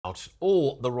about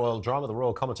all the royal drama. The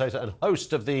royal commentator and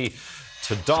host of the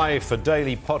To Die For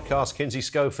Daily podcast, Kinsey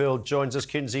Schofield, joins us.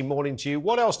 Kinsey, morning to you.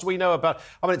 What else do we know about...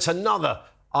 I mean, it's another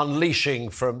unleashing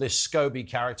from this Scobie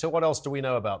character. What else do we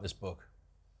know about this book?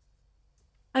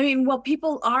 I mean, well,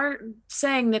 people are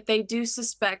saying that they do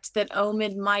suspect that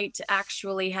Omid might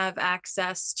actually have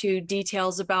access to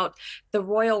details about the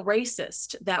royal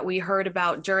racist that we heard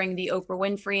about during the Oprah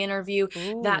Winfrey interview.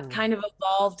 Ooh. That kind of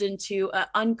evolved into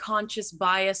unconscious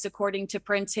bias, according to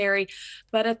Prince Harry.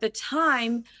 But at the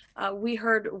time, we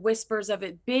heard whispers of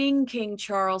it being King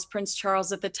Charles. Prince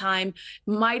Charles at the time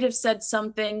might have said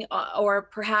something, or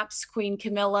perhaps Queen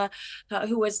Camilla,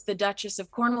 who was the Duchess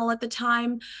of Cornwall at the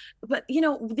time. But, you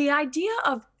know, the idea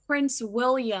of Prince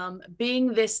William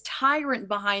being this tyrant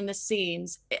behind the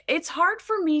scenes, it's hard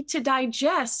for me to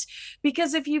digest,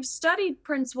 because if you've studied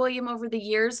Prince William over the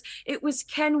years, it was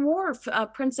Ken Worf,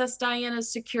 Princess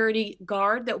Diana's security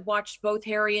guard, that watched both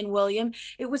Harry and William.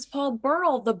 It was Paul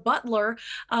Burrell, the butler,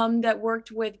 that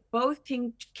worked with both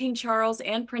King Charles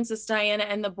and Princess Diana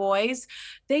and the boys.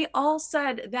 They all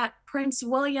said that Prince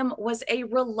William was a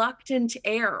reluctant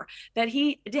heir, that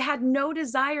he had no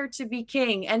desire to be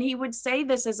king. And he would say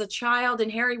this as a child, and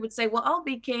Harry would say, well, I'll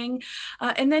be king.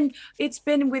 And then it's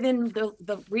been within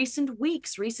the recent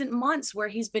weeks, recent months, where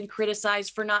he's been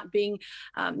criticized for not being,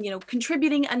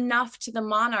 contributing enough to the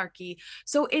monarchy.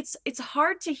 So it's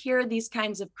hard to hear these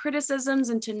kinds of criticisms,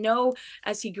 and to know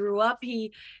as he grew up,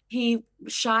 he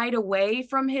shied away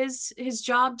from his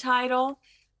job title.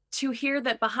 To hear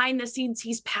that behind the scenes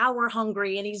he's power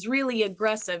hungry and he's really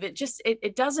aggressive,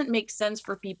 it doesn't make sense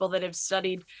for people that have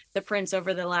studied the prince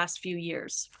over the last few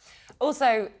years.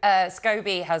 Also,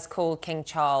 Scobie has called King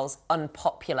Charles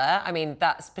unpopular. I mean,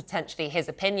 that's potentially his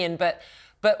opinion, but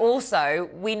also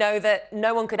we know that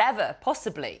no one could ever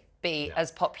possibly be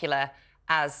as popular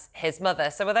as his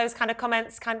mother. So are those kind of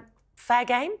comments kind of fair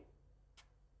game?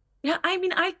 Yeah, I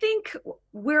mean, I think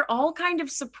we're all kind of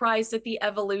surprised at the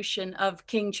evolution of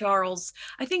King Charles.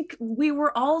 I think we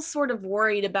were all sort of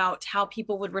worried about how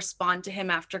people would respond to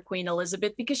him after Queen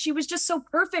Elizabeth, because she was just so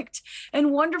perfect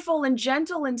and wonderful and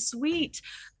gentle and sweet.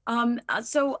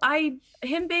 So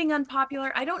him being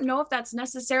unpopular, I don't know if that's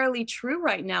necessarily true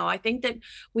right now. I think that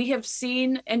we have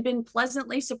seen and been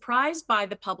pleasantly surprised by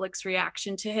the public's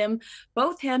reaction to him,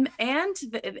 both him and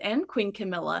Queen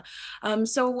Camilla.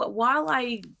 So while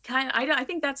I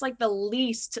think that's like the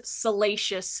least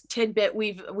salacious tidbit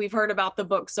we've heard about the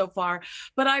book so far,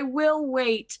 but I will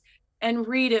wait and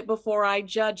read it before I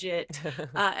judge it.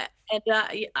 I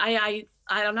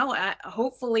don't know.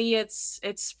 Hopefully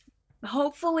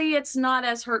it's not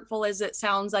as hurtful as it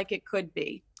sounds like it could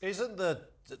be. Isn't the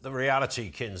reality,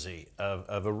 Kinsey,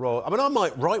 of a royal... I mean, I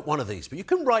might write one of these, but you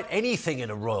can write anything in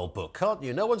a royal book, can't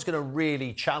you? No one's going to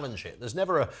really challenge it. There's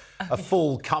never a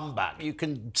full comeback. You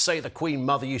can say the Queen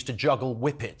Mother used to juggle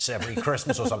whippets every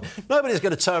Christmas or something. Nobody's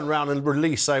going to turn around and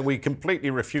release saying we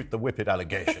completely refute the whippet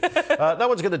allegation. No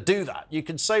one's going to do that. You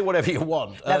can say whatever you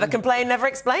want. Never complain, never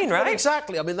explain, right?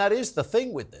 Exactly. I mean, that is the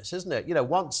thing with this, isn't it? You know,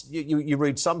 once you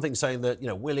read something saying that,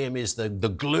 William is the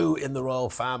glue in the royal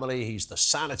family, he's the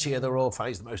sanity of the royal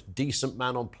family, he's the most decent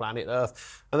man on planet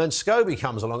Earth, and then Scobie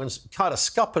comes along and kind of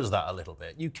scuppers that a little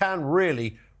bit. You can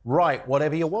really write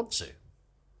whatever you want to.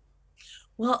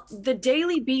 Well, the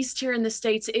Daily Beast here in the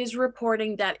States is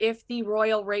reporting that if the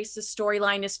royal racist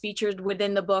storyline is featured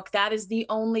within the book, that is the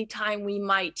only time we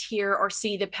might hear or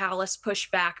see the palace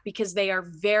push back, because they are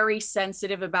very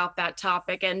sensitive about that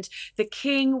topic. And the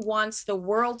king wants the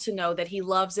world to know that he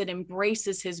loves and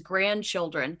embraces his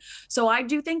grandchildren. So I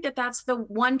do think that that's the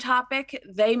one topic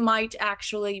they might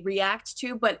actually react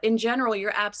to. But in general,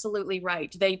 you're absolutely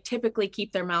right. They typically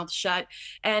keep their mouths shut.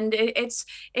 And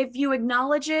if you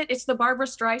acknowledge it, it's the Barbara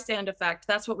Streisand effect.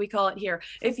 That's what we call it here.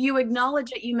 If you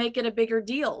acknowledge it, you make it a bigger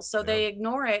deal. So they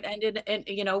ignore it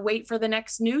and wait for the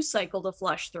next news cycle to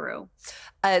flush through.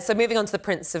 So moving on to the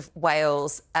Prince of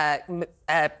Wales,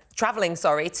 travelling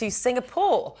to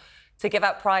Singapore to give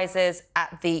out prizes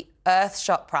at the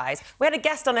Earthshot Prize. We had a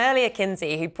guest on earlier,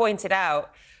 Kinsey, who pointed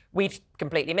out, we'd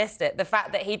completely missed it, the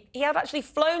fact that he had actually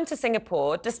flown to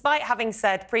Singapore, despite having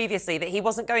said previously that he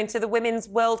wasn't going to the Women's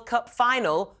World Cup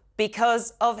final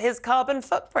because of his carbon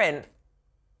footprint.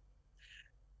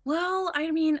 Well,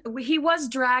 I mean, he was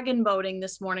dragon boating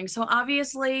this morning, so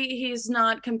obviously he's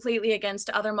not completely against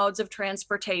other modes of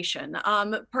transportation.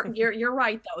 You're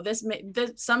right, though.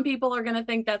 Some people are going to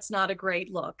think that's not a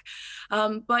great look.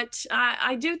 But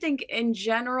I do think, in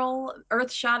general,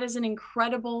 Earthshot is an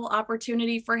incredible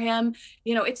opportunity for him.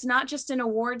 You know, it's not just an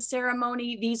award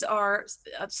ceremony. These are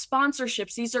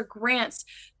sponsorships. These are grants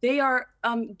They are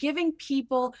giving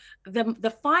people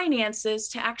the finances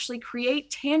to actually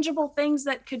create tangible things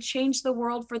that could change the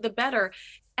world for the better.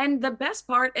 And the best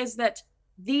part is that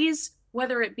these,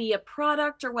 whether it be a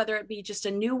product or whether it be just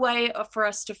a new way for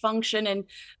us to function and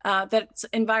that's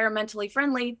environmentally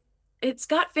friendly, it's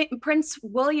got Prince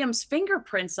William's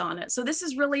fingerprints on it. So this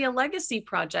is really a legacy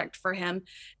project for him.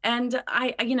 And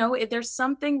there's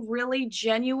something really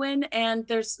genuine, and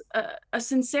there's a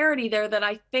sincerity there that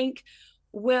I think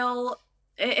will,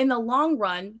 in the long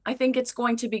run, I think it's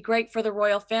going to be great for the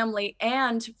royal family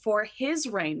and for his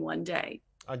reign one day.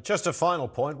 And just a final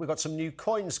point, we've got some new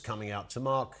coins coming out to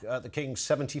mark the King's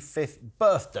 75th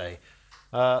birthday.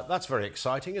 That's very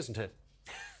exciting, isn't it?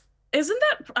 Isn't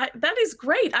that is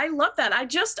great. I love that. I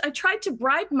tried to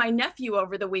bribe my nephew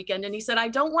over the weekend, and he said, I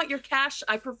don't want your cash,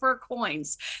 I prefer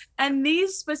coins. And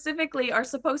these specifically are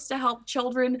supposed to help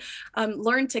children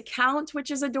learn to count,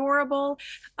 which is adorable.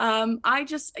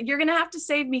 You're gonna have to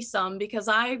save me some, because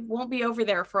I won't be over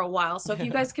there for a while. So if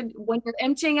you guys could, when you're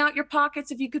emptying out your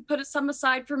pockets, if you could put some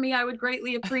aside for me, I would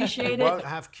greatly appreciate it. You won't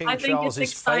have King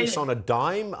Charles's face on a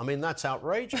dime? I mean, that's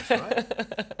outrageous, right?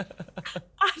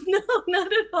 No,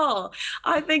 not at all.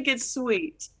 I think it's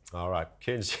sweet. All right,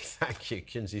 Kinsey, thank you.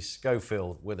 Kinsey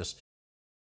Schofield with us.